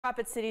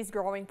Rapid City's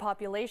growing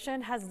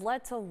population has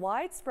led to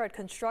widespread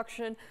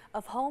construction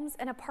of homes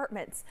and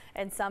apartments,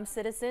 and some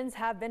citizens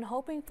have been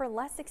hoping for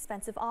less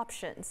expensive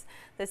options.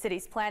 The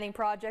city's planning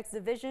projects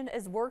division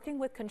is working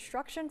with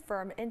construction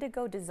firm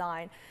Indigo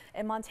Design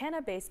and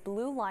Montana-based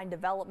Blue Line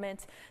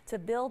Development to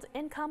build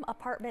income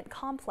apartment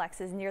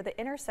complexes near the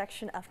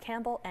intersection of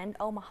Campbell and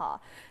Omaha.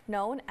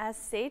 Known as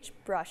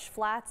Sagebrush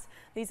Flats,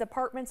 these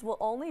apartments will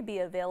only be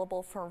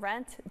available for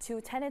rent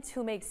to tenants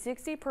who make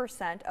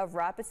 60% of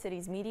Rapid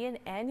City's median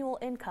annual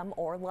income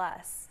or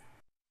less.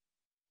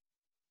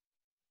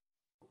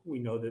 We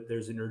know that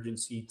there's an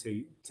urgency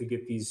to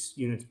get these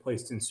units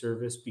placed in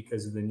service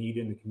because of the need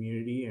in the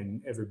community, and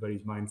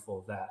everybody's mindful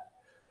of that.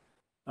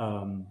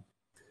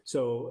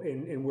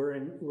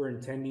 We're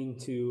intending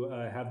to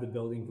have the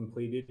building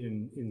completed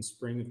in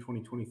spring of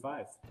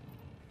 2025.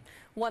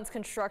 Once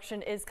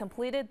construction is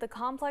completed, the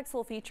complex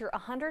will feature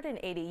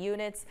 180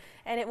 units,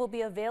 and it will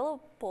be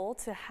available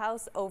to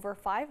house over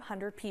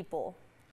 500 people.